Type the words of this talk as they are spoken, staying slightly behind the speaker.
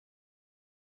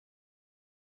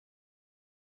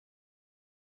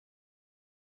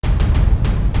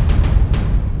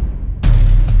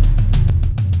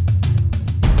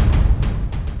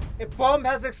bomb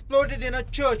has exploded in a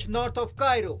church north of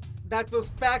Cairo that was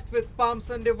packed with Palm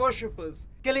Sunday worshippers,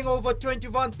 killing over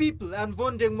 21 people and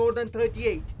wounding more than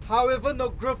 38. However, no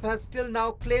group has till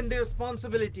now claimed the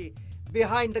responsibility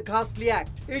behind the ghastly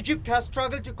act. Egypt has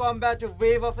struggled to combat a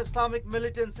wave of Islamic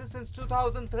militancy since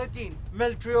 2013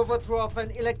 military overthrow of an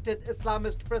elected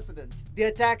Islamist president. The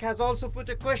attack has also put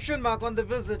a question mark on the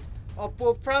visit of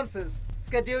Pope Francis,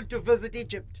 scheduled to visit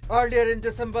Egypt. Earlier in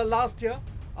December last year,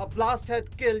 a blast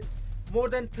had killed more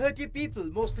than 30 people,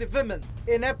 mostly women.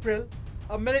 In April,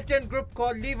 a militant group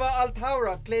called Liva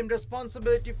al-Thawra claimed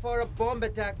responsibility for a bomb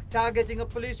attack targeting a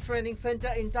police training center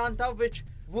in Tanta, which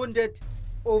wounded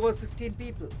over 16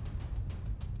 people.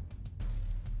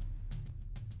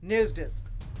 News Desk.